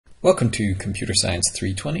Welcome to Computer Science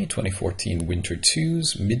 320, 2014 Winter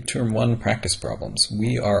 2's Midterm 1 practice problems.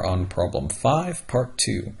 We are on problem 5, part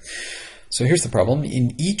 2. So here's the problem.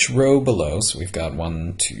 In each row below, so we've got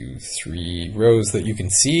 1, 2, 3 rows that you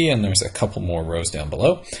can see, and there's a couple more rows down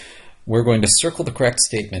below. We're going to circle the correct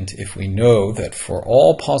statement if we know that for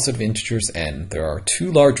all positive integers n, there are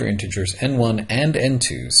two larger integers n1 and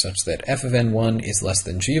n2, such that f of n1 is less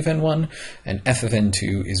than g of n1, and f of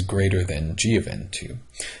n2 is greater than g of n2.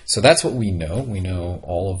 So that's what we know. We know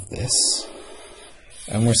all of this.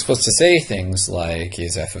 And we're supposed to say things like,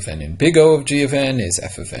 is f of n in big O of g of n? Is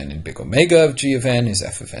f of n in big omega of g of n? Is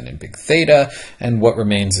f of n in big theta? And what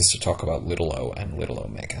remains is to talk about little o and little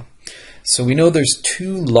omega. So we know there's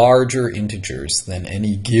two larger integers than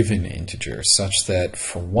any given integer, such that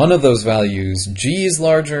for one of those values, g is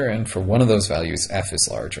larger, and for one of those values, f is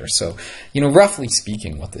larger. So, roughly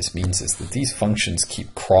speaking, what this means is that these functions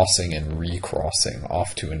keep crossing and recrossing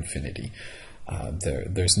off to infinity.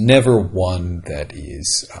 There's never one that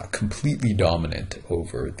is completely dominant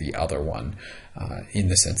over the other one in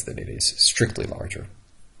the sense that it is strictly larger.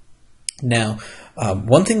 Now,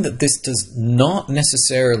 one thing that this does not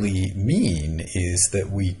necessarily mean is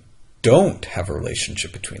that we don't have a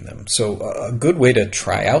relationship between them. So a good way to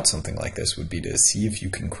try out something like this would be to see if you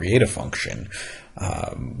can create a function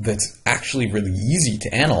that's actually really easy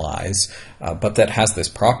to analyze, but that has this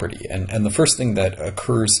property. And the first thing that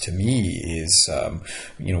occurs to me is,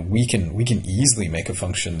 we can easily make a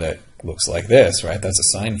function that looks like this, right? That's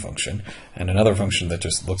a sine function. And another function that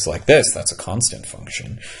just looks like this, that's a constant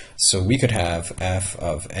function. So we could have f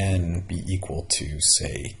of n be equal to,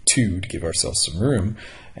 say, 2 to give ourselves some room,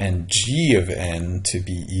 and g of n to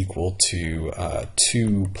be equal to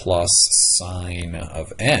 2 plus sine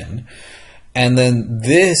of n. And then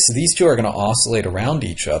these two are going to oscillate around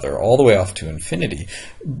each other all the way off to infinity.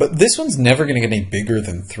 But this one's never going to get any bigger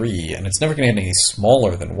than 3, and it's never going to get any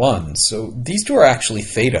smaller than 1. So these two are actually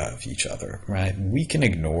theta of each other, right? We can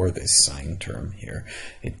ignore this sine term here.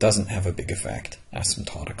 It doesn't have a big effect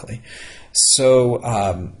asymptotically.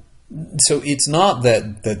 So it's not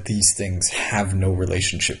that these things have no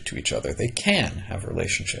relationship to each other. They can have a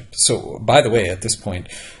relationship. So, by the way, at this point,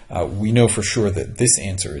 we know for sure that this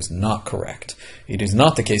answer is not correct. It is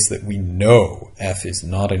not the case that we know f is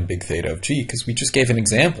not in big theta of g, because we just gave an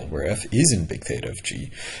example where f is in big theta of g.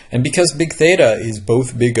 And because big theta is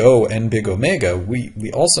both big O and big omega,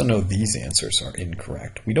 we also know these answers are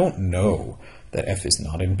incorrect. We don't know that f is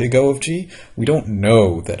not in big O of g. We don't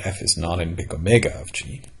know that f is not in big omega of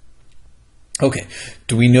g. Okay,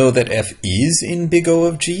 do we know that f is in big O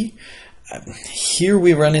of g? Here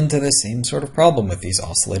we run into the same sort of problem with these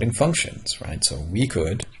oscillating functions, right? So we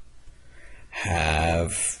could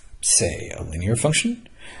have, say, a linear function,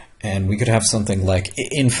 and we could have something like,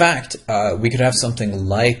 in fact, we could have something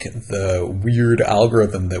like the weird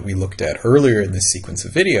algorithm that we looked at earlier in this sequence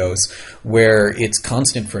of videos, where it's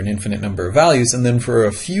constant for an infinite number of values, and then for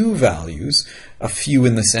a few values, a few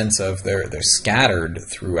in the sense of they're scattered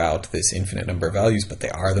throughout this infinite number of values, but they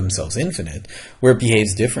are themselves infinite, where it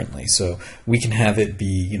behaves differently. So we can have it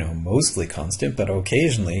be, mostly constant, but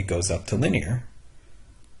occasionally it goes up to linear.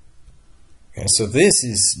 Okay, so this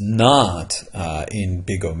is not in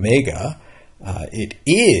big omega. It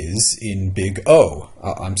is in big O.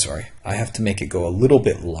 I'm sorry, I have to make it go a little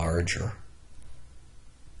bit larger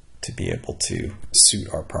to be able to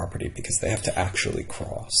suit our property, because they have to actually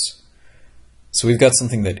cross. So we've got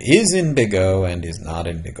something that is in big O and is not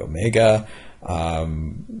in big omega.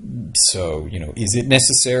 So, is it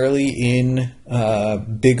necessarily in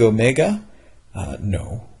big omega?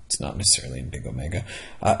 No, it's not necessarily in big omega.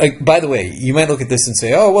 By the way, you might look at this and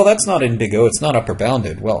say, oh, well, that's not in big O, it's not upper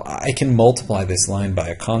bounded. Well, I can multiply this line by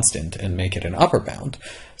a constant and make it an upper bound.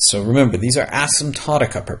 So remember, these are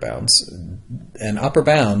asymptotic upper bounds. An upper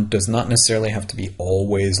bound does not necessarily have to be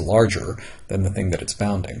always larger than the thing that it's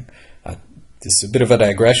bounding. This is a bit of a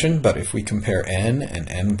digression, but if we compare n and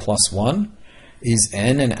n plus 1, is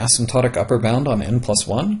n an asymptotic upper bound on n plus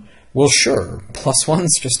 1? Well, sure. Plus 1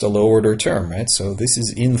 is just a low-order term, right? So this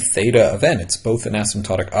is in theta of n. It's both an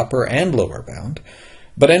asymptotic upper and lower bound.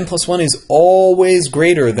 But n plus 1 is always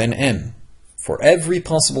greater than n for every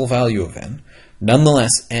possible value of n.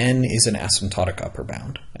 Nonetheless, n is an asymptotic upper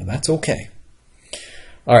bound, and that's okay.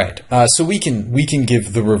 All right, so we can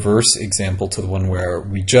give the reverse example to the one where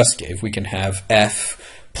we just gave. We can have f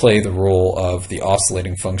play the role of the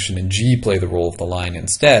oscillating function and g play the role of the line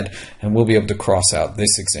instead, and we'll be able to cross out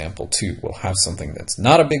this example too. We'll have something that's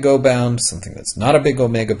not a big O bound, something that's not a big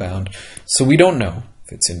omega bound, so we don't know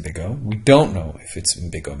if it's in big O. We don't know if it's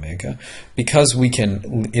in big omega. Because we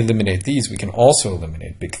can eliminate these, we can also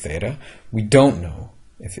eliminate big theta. We don't know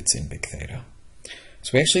if it's in big theta.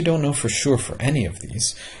 So we actually don't know for sure for any of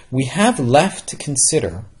these. We have left to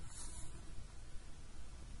consider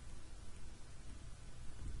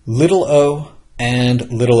little o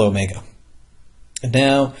and little omega.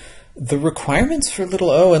 Now, the requirements for little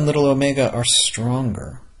o and little omega are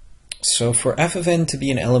stronger. So for f of n to be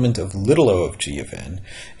an element of little o of g of n,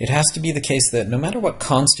 it has to be the case that no matter what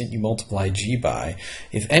constant you multiply g by,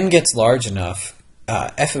 if n gets large enough,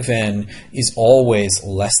 f of n is always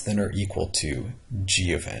less than or equal to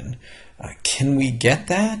g of n. Can we get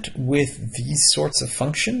that with these sorts of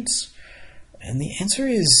functions? And the answer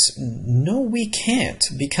is no, we can't,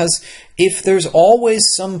 because if there's always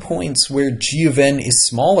some points where g of n is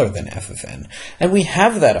smaller than f of n, and we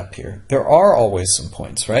have that up here, there are always some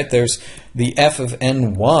points, right? There's the f of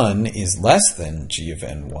n1 is less than g of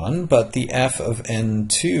n1, but the f of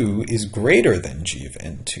n2 is greater than g of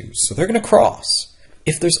n2, so they're going to cross.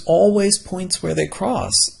 If there's always points where they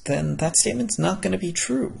cross, then that statement's not going to be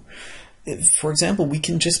true. For example, we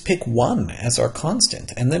can just pick 1 as our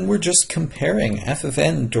constant, and then we're just comparing f of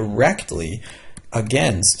n directly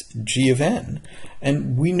against g of n.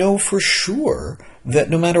 And we know for sure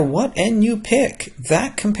that no matter what n you pick,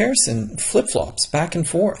 that comparison flip-flops back and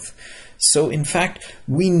forth. So in fact,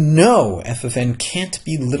 we know f of n can't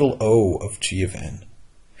be little o of g of n.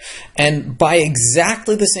 And by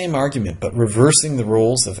exactly the same argument, but reversing the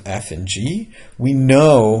roles of f and g, we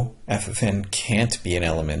know f of n can't be an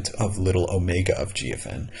element of little omega of g of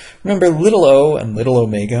n. Remember, little o and little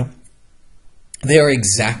omega, they are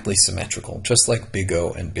exactly symmetrical, just like big O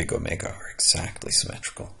and big omega are exactly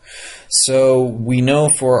symmetrical. So we know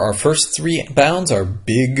for our first three bounds, our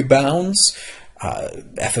big bounds,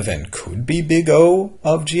 f of n could be big O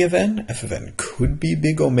of g of n, f of n could be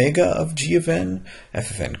big omega of g of n, f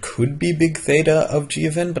of n could be big theta of g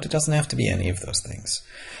of n, but it doesn't have to be any of those things.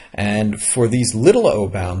 And for these little o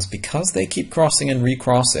bounds, because they keep crossing and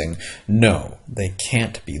recrossing, no, they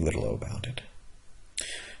can't be little o bounded.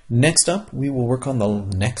 Next up, we will work on the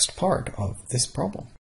next part of this problem.